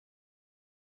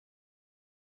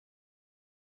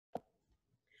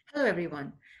Hello,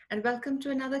 everyone, and welcome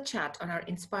to another chat on our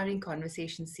Inspiring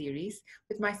Conversation series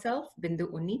with myself,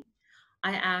 Bindhu Unni.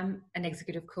 I am an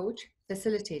executive coach,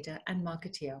 facilitator, and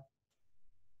marketeer.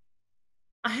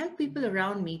 I help people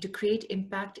around me to create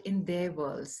impact in their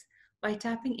worlds by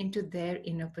tapping into their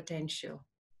inner potential.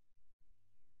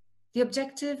 The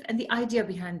objective and the idea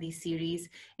behind these series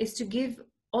is to give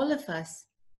all of us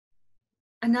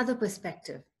another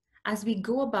perspective as we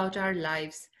go about our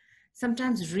lives,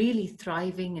 sometimes really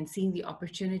thriving and seeing the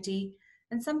opportunity,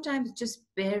 and sometimes just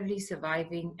barely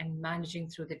surviving and managing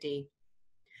through the day.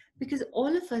 Because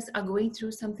all of us are going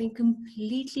through something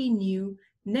completely new,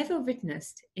 never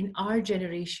witnessed in our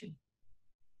generation.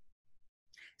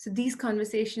 So these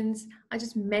conversations are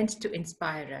just meant to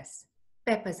inspire us,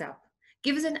 pep us up,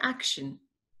 give us an action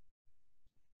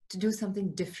to do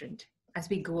something different as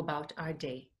we go about our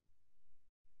day.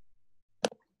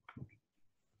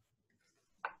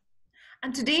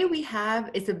 And today we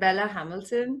have Izabela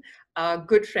Hamilton, a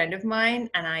good friend of mine,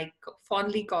 and I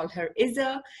fondly call her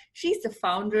Iza. She's the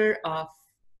founder of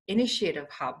Initiative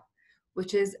Hub,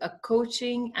 which is a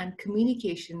coaching and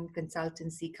communication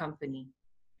consultancy company.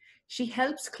 She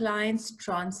helps clients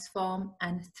transform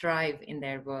and thrive in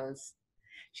their worlds.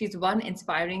 She's one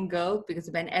inspiring girl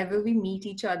because whenever we meet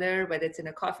each other, whether it's in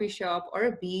a coffee shop or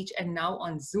a beach and now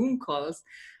on Zoom calls,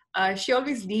 she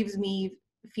always leaves me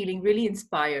feeling really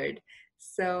inspired.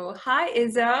 So, hi,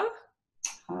 Iza.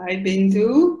 Hi,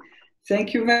 Bindhu.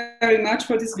 Thank you very much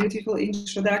for this beautiful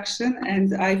introduction.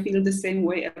 And I feel the same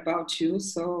way about you.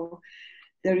 So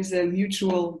there is a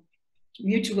mutual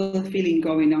feeling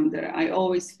going on there. I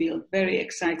always feel very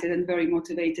excited and very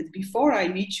motivated before I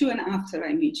meet you and after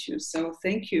I meet you. So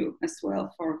thank you as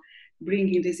well for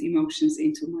bringing these emotions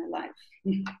into my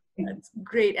life. That's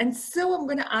great. And so, I'm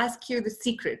going to ask you the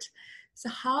secret. So,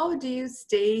 how do you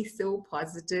stay so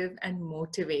positive and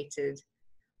motivated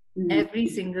Mm. every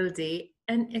single day,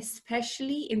 and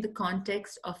especially in the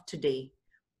context of today?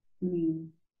 Mm.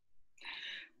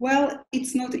 Well,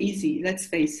 it's not easy, let's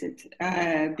face it,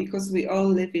 because we all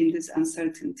live in these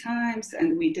uncertain times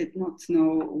and we did not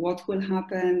know what will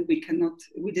happen. We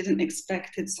didn't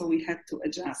expect it, so we had to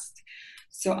adjust.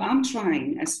 So I'm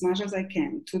trying as much as I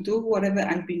can to do whatever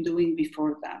I've been doing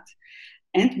before that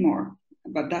and more,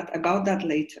 but about that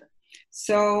later.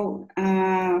 So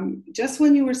just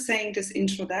when you were saying these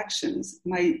introductions,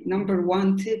 my number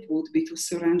one tip would be to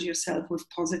surround yourself with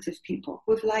positive people,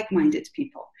 with like-minded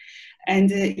people. And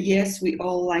yes, we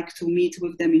all like to meet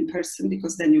with them in person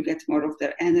because then you get more of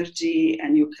their energy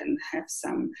and you can have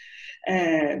some,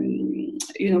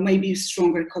 maybe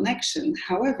stronger connection.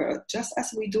 However, just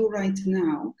as we do right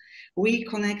now, we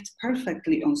connect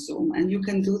perfectly on Zoom, and you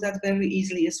can do that very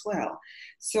easily as well.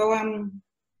 So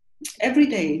every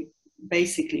day,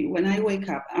 basically, when I wake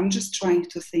up, I'm just trying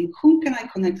to think, whom can I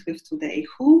connect with today?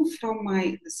 Whom from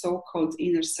my so-called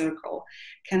inner circle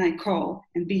can I call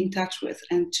and be in touch with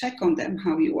and check on them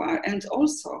how you are? And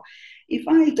also, if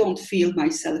I don't feel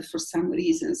myself for some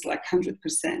reasons, like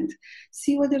 100%,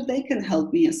 see whether they can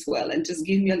help me as well and just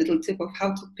give me a little tip of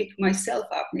how to pick myself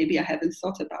up. Maybe I haven't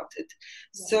thought about it.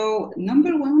 Yeah. So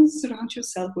number one, surround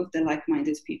yourself with the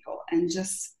like-minded people and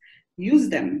just use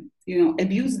them,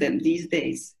 abuse them these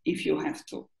days if you have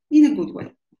to, in a good way,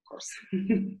 of course.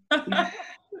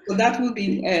 So that would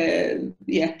be,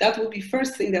 that would be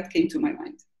first thing that came to my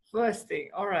mind. First thing,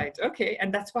 all right, okay.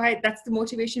 And that's the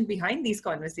motivation behind these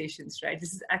conversations, right?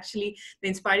 This is actually the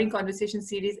Inspiring Conversation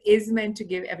series is meant to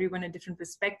give everyone a different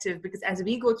perspective, because as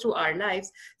we go through our lives,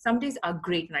 some days are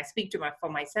great, and I speak for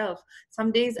myself.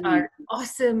 Some days are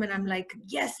awesome, and I'm like,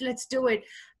 yes, let's do it.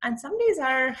 And some days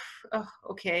are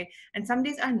okay, and some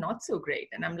days are not so great,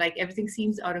 and I'm like, everything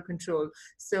seems out of control.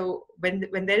 So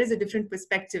when there is a different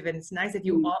perspective, and it's nice that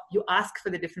you ask for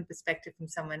the different perspective from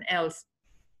someone else,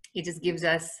 it just gives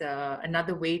us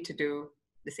another way to do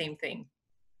the same thing.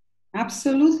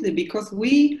 Absolutely, because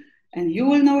and you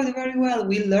will know it very well,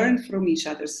 we learn from each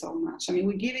other so much. I mean,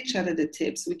 we give each other the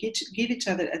tips, we give each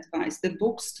other advice, the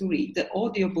books to read, the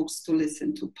audiobooks to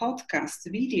listen to, podcasts,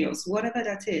 videos, whatever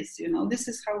that is. This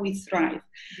is how we thrive.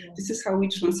 Yeah. This is how we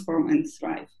transform and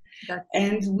thrive.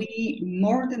 And we,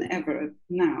 more than ever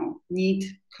now, need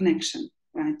connection.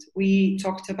 Right? We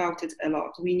talked about it a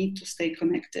lot. We need to stay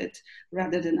connected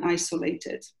rather than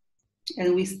isolated.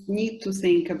 And we need to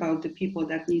think about the people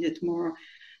that need it more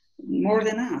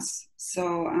than us.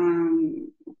 So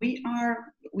we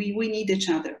need each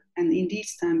other, and in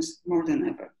these times more than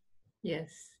ever.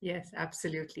 Yes,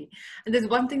 absolutely. And there's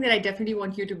one thing that I definitely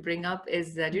want you to bring up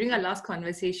is that during our last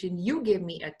conversation, you gave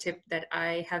me a tip that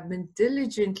I have been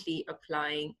diligently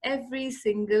applying every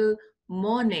single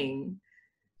morning.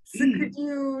 So could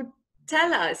you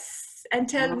tell us and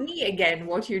tell me again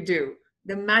what you do,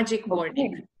 the magic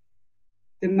morning. Okay.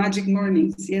 The magic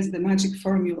mornings, yes, the magic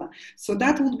formula. So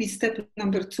that would be step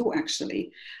number 2, actually.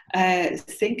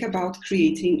 Think about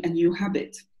creating a new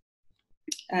habit.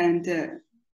 And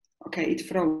okay, it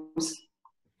froze.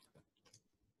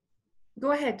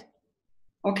 Go ahead.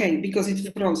 Okay, because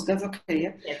it froze. That's okay.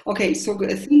 Yeah? Yes. Okay, so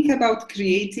think about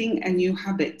creating a new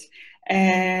habit.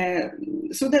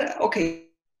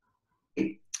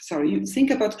 Sorry, you think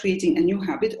about creating a new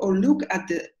habit, or look at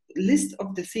the list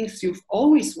of the things you've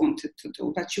always wanted to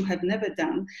do, but you have never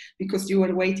done because you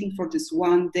were waiting for this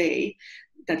one day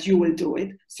that you will do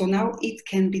it. So now it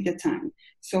can be the time.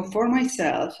 So for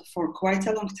myself, for quite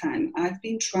a long time, I've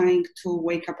been trying to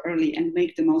wake up early and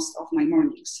make the most of my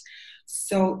mornings.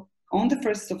 So on the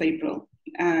 1st of April,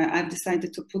 I've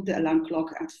decided to put the alarm clock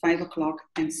at 5 o'clock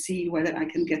and see whether I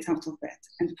can get out of bed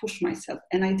and push myself.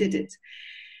 And I did it.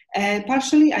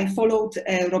 Partially, I followed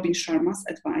Robin Sharma's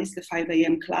advice, the 5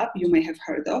 a.m. club, you may have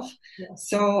heard of. Yes.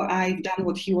 So I've done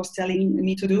what he was telling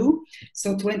me to do.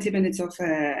 So 20 minutes of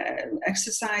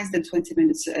exercise, then 20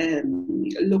 minutes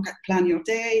plan your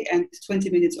day, and 20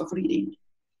 minutes of reading.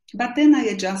 But then I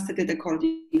adjusted it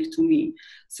according to me.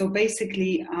 So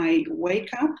basically, I wake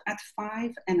up at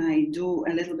 5 and I do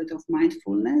a little bit of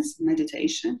mindfulness,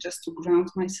 meditation, just to ground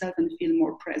myself and feel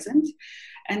more present.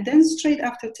 And then straight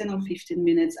after 10 or 15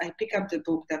 minutes, I pick up the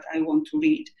book that I want to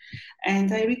read.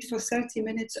 And I read for 30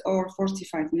 minutes or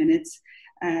 45 minutes,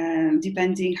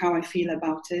 depending how I feel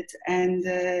about it. And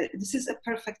this is a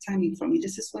perfect timing for me.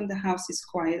 This is when the house is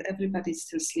quiet, everybody's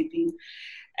still sleeping.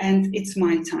 And it's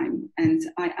my time, and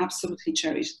I absolutely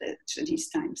cherish these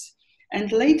times.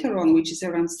 And later on, which is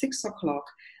around 6 o'clock,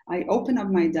 I open up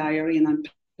my diary and I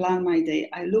plan my day.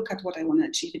 I look at what I want to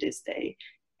achieve this day.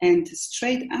 And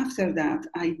straight after that,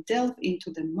 I delve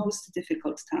into the most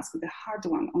difficult task, the hard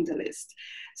one on the list,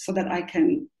 so that I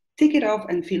can tick it off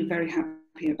and feel very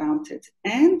happy about it.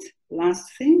 And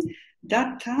last thing,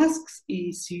 that task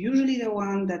is usually the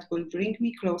one that will bring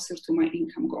me closer to my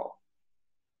income goal.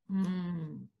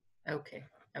 Okay.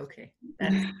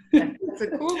 That's a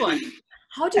cool one.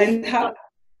 How do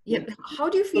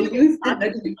you feel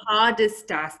the hardest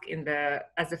task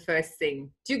as the first thing?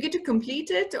 Do you get to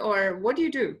complete it, or what do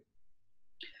you do?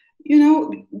 You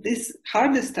know, this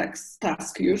hardest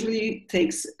task usually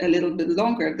takes a little bit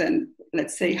longer than,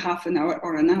 let's say, half an hour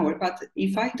or an hour. But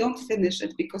if I don't finish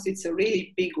it because it's a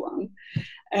really big one,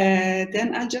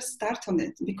 then I'll just start on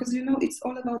it, because, you know, it's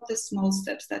all about the small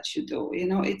steps that you do. You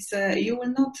know, it's you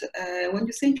will not, when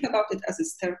you think about it as a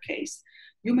staircase,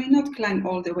 you may not climb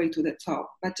all the way to the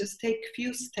top, but just take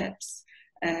few steps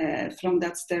from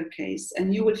that staircase,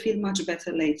 and you will feel much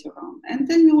better later on. And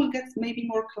then you will get maybe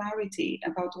more clarity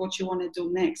about what you want to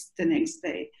do the next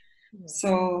day. Yeah.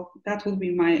 So that would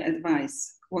be my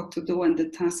advice, what to do when the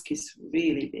task is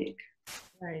really big.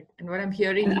 Right. And what I'm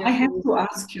hearing here, I have to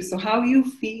ask you, so how you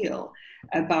feel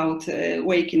about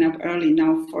waking up early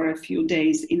now for a few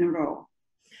days in a row?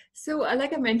 So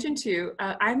like I mentioned to you,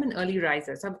 I'm an early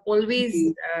riser. So I've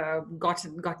always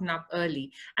gotten up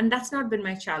early. And that's not been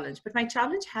my challenge. But my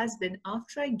challenge has been,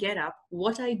 after I get up,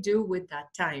 what I do with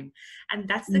that time. And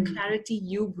that's the clarity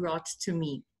you brought to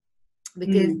me.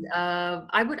 Because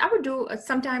I would do,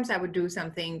 sometimes I would do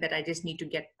something that I just need to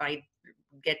get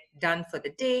done for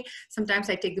the day. Sometimes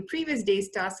I take the previous day's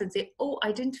tasks and say, oh,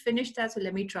 I didn't finish that, so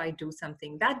let me try do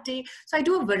something that day. So I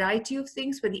do a variety of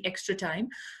things for the extra time.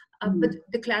 But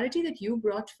the clarity that you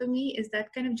brought for me is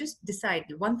that kind of just decide.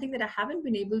 One thing that I haven't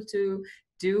been able to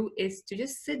do is to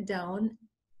just sit down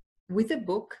with a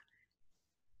book,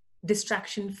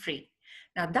 distraction free.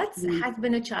 Now that has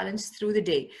been a challenge through the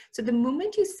day. So the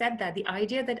moment you said that, the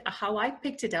idea that how I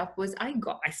picked it up was I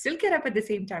still get up at the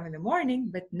same time in the morning,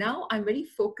 but now I'm very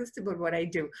focused about what I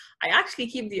do. I actually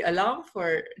keep the alarm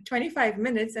for 25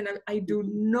 minutes and I do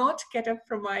not get up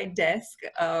from my desk,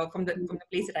 from the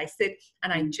place that I sit,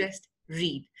 and I just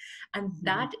read. And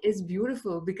that is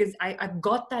beautiful, because I've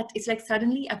got that. It's like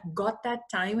suddenly I've got that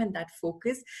time and that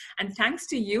focus. And thanks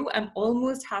to you, I'm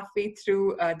almost halfway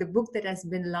through the book that has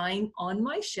been lying on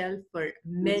my shelf for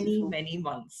many, many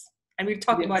months. And we'll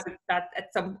talk about that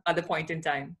at some other point in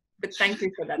time. But thank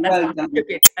you for that. That's how I took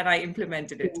it and I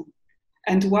implemented it.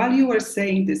 And while you were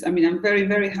saying this, I mean, I'm very,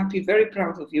 very happy, very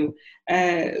proud of you.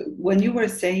 When you were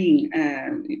saying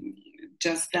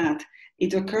just that,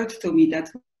 it occurred to me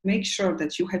that make sure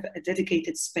that you have a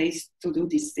dedicated space to do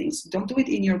these things. Don't do it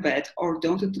in your bed, or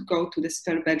don't go to the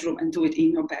spare bedroom and do it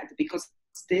in your bed, because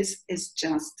this is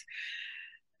just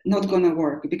not going to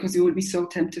work, because you will be so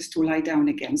tempted to lie down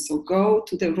again. So go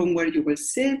to the room where you will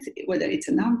sit, whether it's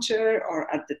an armchair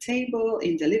or at the table,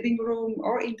 in the living room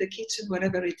or in the kitchen,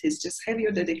 wherever it is. Just have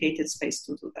your dedicated space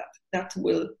to do that. That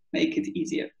will make it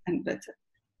easier and better.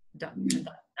 Done.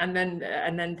 And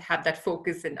then have that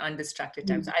focus in undistracted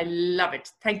times. I love it.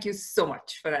 Thank you so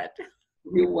much for that.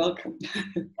 You're welcome.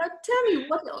 Now tell me,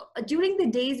 what during the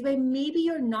days where maybe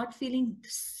you're not feeling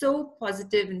so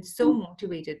positive and so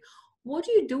motivated, what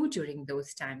do you do during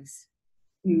those times?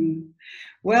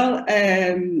 Well,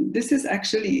 this is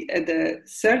actually the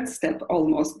third step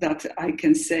almost that I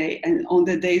can say, and on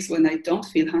the days when I don't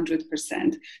feel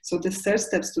 100%. So the third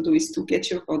steps to do is to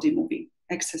get your body moving,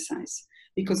 exercise,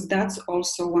 because that's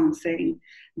also one thing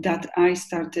that I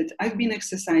started. I've been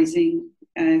exercising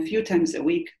a few times a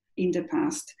week in the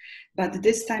past, but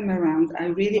this time around I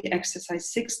really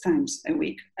exercise 6 times a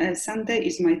week. Sunday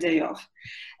is my day off.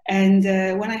 And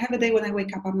when I have a day when I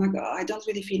wake up, I'm like, oh, I don't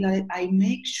really feel like I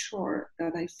make sure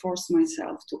that I force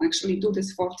myself to actually do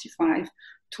this 45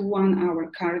 to 1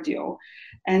 hour cardio.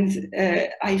 And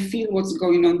I feel what's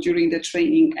going on during the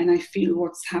training, and I feel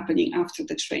what's happening after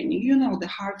the training. You know, the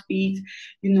heartbeat,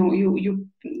 you know,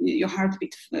 your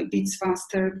heartbeat beats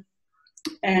faster.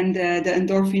 And the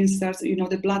endorphin starts, you know,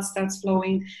 the blood starts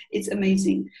flowing. It's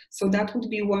amazing. So that would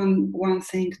be one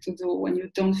thing to do when you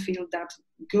don't feel that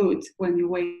good when you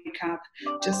wake up.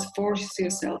 Just force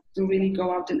yourself to really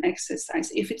go out and exercise.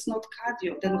 If it's not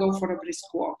cardio, then go for a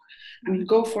brisk walk. I mean,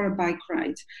 go for a bike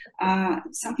ride.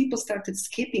 Some people started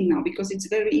skipping now because it's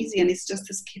very easy and it's just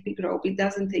a skipping rope. It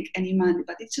doesn't take any money,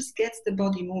 but it just gets the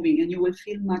body moving and you will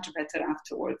feel much better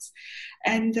afterwards.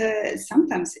 And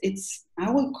sometimes I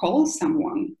will call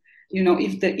someone, you know,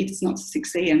 if it's not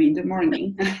 6 a.m. in the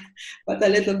morning, but a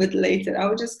little bit later, I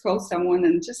would just call someone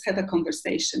and just have a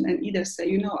conversation and either say,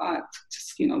 you know,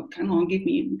 just, you know, come on,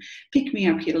 pick me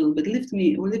up here a little bit,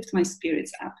 lift my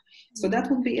spirits up. So that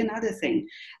would be another thing.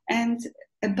 And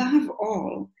above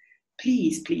all,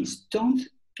 please don't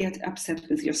get upset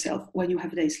with yourself when you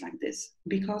have days like this,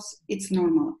 because it's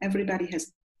normal. Everybody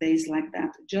has days like that.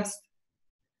 Just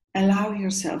allow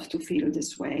yourself to feel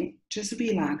this way. Just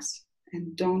relax.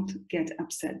 And don't get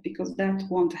upset, because that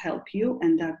won't help you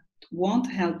and that won't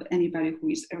help anybody who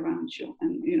is around you.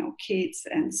 And, you know, kids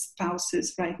and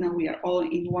spouses, right now we are all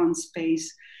in one space.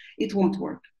 It won't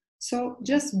work. So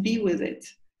just be with it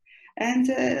and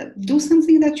do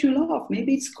something that you love.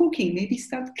 Maybe it's cooking, maybe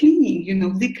start cleaning, you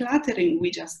know, decluttering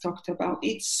we just talked about.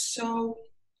 It's so,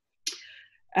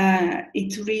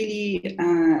 it really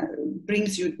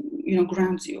brings you, you know,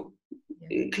 grounds you.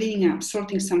 Cleaning up,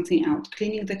 sorting something out,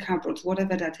 cleaning the cupboard,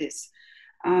 whatever that is.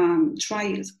 Try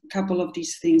a couple of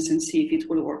these things and see if it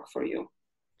will work for you.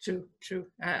 True.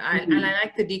 And I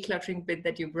like the decluttering bit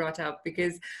that you brought up,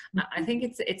 because I think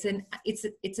it's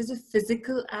a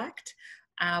physical act,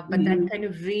 but that kind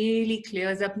of really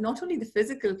clears up not only the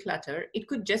physical clutter. It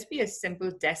could just be a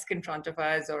simple desk in front of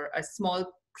us, or a small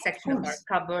section of our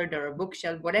cupboard or a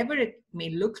bookshelf, whatever it may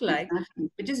look like.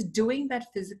 But just doing that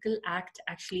physical act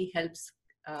actually helps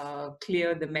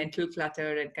clear the mental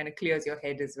clutter and kind of clears your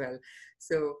head as well.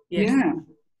 So yes, yeah,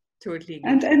 totally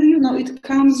agree. And you know, it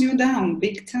calms you down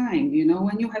big time. You know,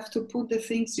 when you have to put the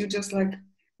things, you just like,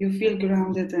 you feel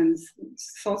grounded and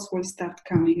thoughts will start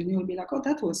coming and you'll be like, oh,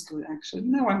 that was good actually.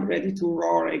 Now I'm ready to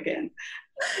roar again.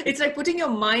 It's like putting your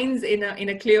minds in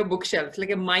a clear bookshelf, like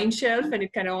a mind shelf, and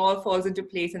it kind of all falls into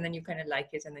place, and then you kind of like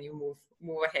it, and then you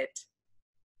move ahead.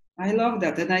 I love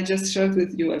that. And I just shared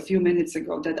with you a few minutes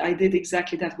ago that I did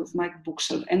exactly that with my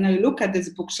bookshelf. And I look at this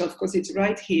bookshelf because it's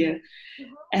right here.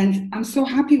 And I'm so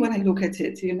happy when I look at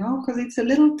it, you know, because it's a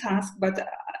little task. But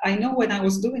I know when I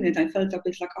was doing it, I felt a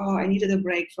bit like, oh, I needed a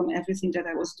break from everything that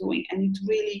I was doing. And it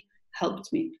really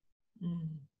helped me.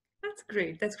 That's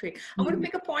great. That's great. I want to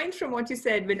make a point from what you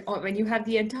said. When you have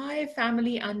the entire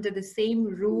family under the same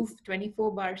roof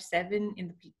 24/7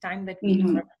 in the time that we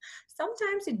are,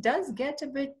 sometimes it does get a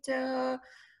bit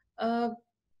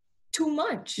too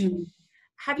much.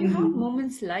 Have you had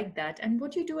moments like that? And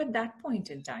what do you do at that point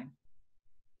in time?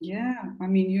 Yeah, I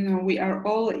mean, you know, we are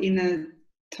all in a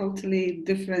totally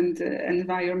different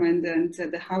environment, and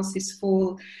the house is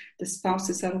full, the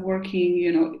spouses are working,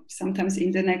 you know, sometimes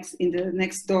in the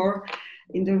next door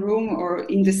in the room or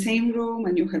in the same room,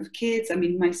 and you have kids. I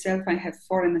mean, myself, I have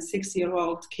 4 and a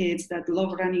 6-year-old kids that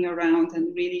love running around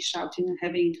and really shouting and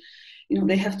having, you know,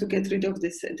 they have to get rid of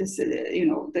this you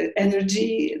know, the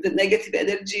energy, the negative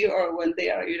energy, or when they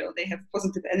are, you know, they have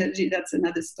positive energy, that's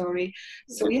another story.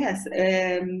 So yes,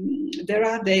 there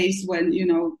are days when, you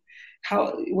know,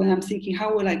 when I'm thinking,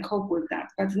 how will I cope with that?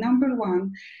 But number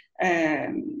one,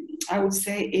 I would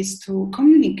say, is to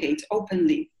communicate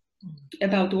openly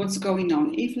about what's going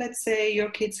on. If, let's say, your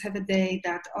kids have a day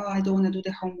that, oh, I don't want to do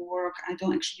the homework, I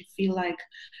don't actually feel like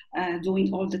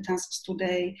doing all the tasks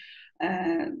today,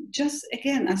 just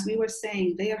again, as we were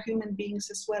saying, they are human beings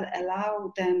as well.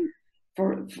 Allow them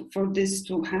for this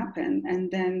to happen, and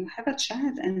then have a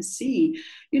chat and see.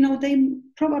 They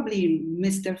probably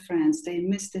miss their friends, they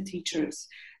miss the teachers,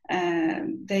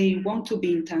 they want to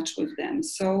be in touch with them.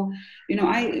 So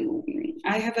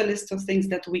I have a list of things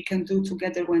that we can do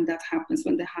together when that happens,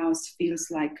 when the house feels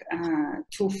like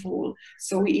too full.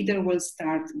 So we either will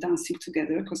start dancing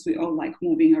together because we all like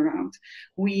moving around.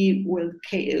 We will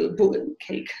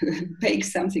bake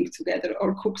something together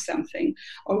or cook something,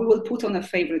 or we will put on a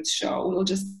favorite show. We will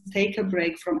just take a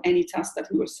break from any task that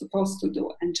we were supposed to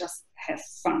do and just have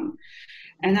fun.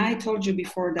 And I told you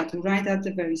before that right at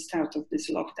the very start of this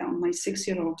lockdown, my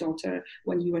 6-year-old daughter,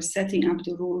 when we were setting up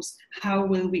the rules, how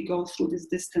will we go through this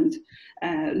distant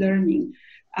learning?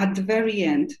 At the very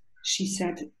end, she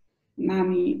said,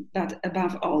 Mommy, but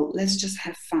above all, let's just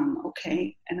have fun,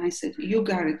 okay? And I said, you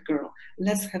got it, girl.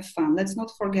 Let's have fun. Let's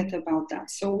not forget about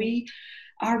that. So we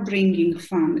are bringing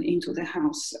fun into the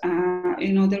house.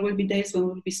 There will be days when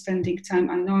we'll be spending time.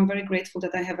 I know I'm very grateful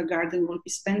that I have a garden. We'll be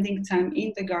spending time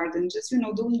in the garden, just,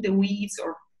 doing the weeds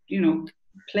or,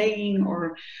 playing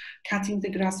or cutting the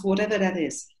grass, whatever that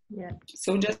is. Yeah.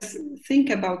 So just think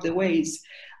about the ways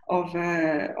of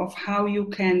how you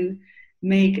can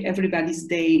make everybody's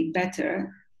day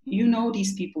better. You know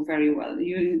these people very well.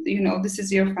 This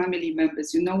is your family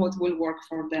members. You know what will work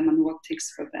for them and what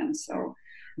ticks for them. So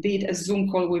be it a Zoom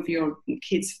call with your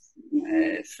kids'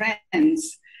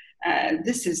 friends,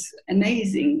 this is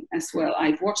amazing as well.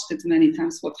 I've watched it many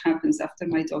times, what happens after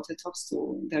my daughter talks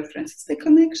to their friends. It's the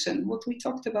connection, what we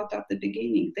talked about at the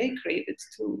beginning. They crave it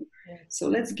too. Yes. So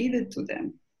let's give it to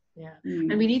them. Yeah.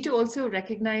 And we need to also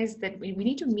recognize that we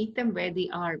need to meet them where they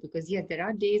are, because there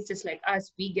are days just like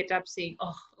us, we get up saying,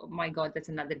 oh my God, that's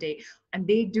another day. And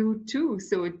they do too.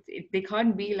 So they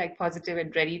can't be like positive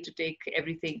and ready to take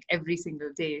everything every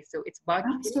single day. So it's about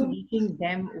meeting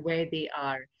them where they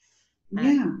are.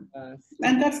 And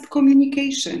that's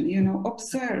communication,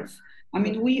 observe. I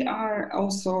mean, we are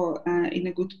also in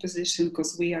a good position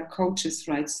because we are coaches,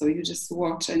 right? So you just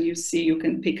watch and you see, you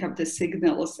can pick up the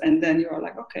signals, and then you're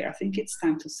like, okay, I think it's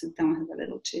time to sit down and have a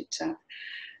little chit chat.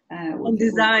 On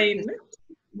design.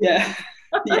 Yeah.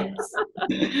 Yes.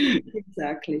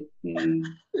 Exactly.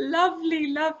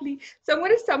 Lovely. So I'm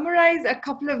going to summarize a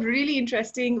couple of really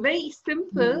interesting, very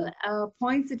simple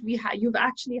points that you've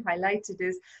actually highlighted.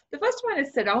 Is the first one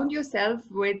is surround yourself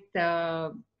with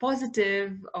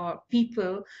positive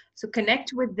people. So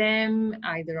connect with them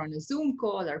either on a Zoom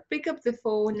call or pick up the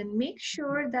phone, and make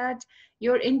sure that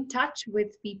you're in touch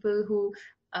with people who,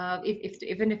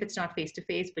 even if it's not face to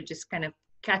face, but just kind of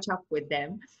catch up with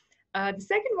them. The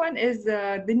second one is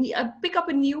pick up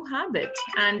a new habit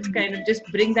and kind of just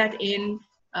bring that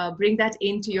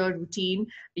into your routine.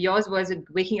 Yours was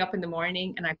waking up in the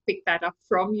morning, and I picked that up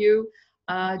from you.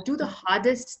 Do the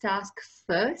hardest task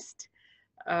first,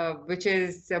 which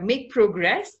is make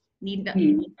progress. Need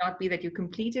not be that you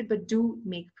complete it, but do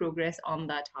make progress on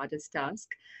that hardest task.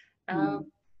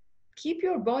 Keep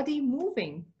your body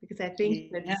moving, because I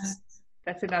think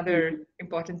that's another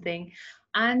important thing.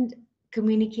 And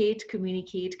communicate with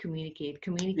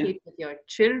your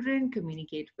children,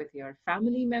 communicate with your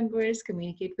family members,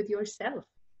 communicate with yourself.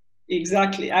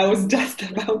 Exactly. I was just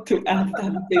about to add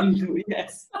that, Bindhu.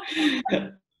 Yes.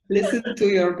 Listen to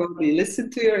your body, listen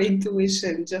to your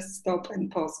intuition, just stop and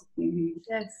pause.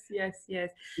 Yes. Yeah.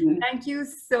 Thank you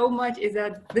so much,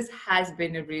 Iza. This has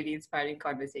been a really inspiring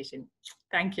conversation.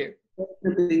 Thank you.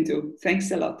 Bindhu.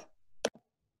 Thanks a lot.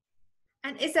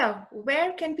 And Iza,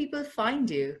 where can people find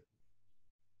you?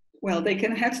 Well, they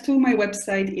can head to my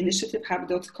website,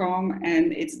 initiativehub.com,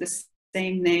 and it's the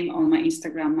same name on my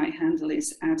Instagram. My handle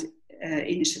is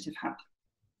 @initiativehub.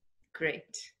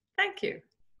 Great. Thank you.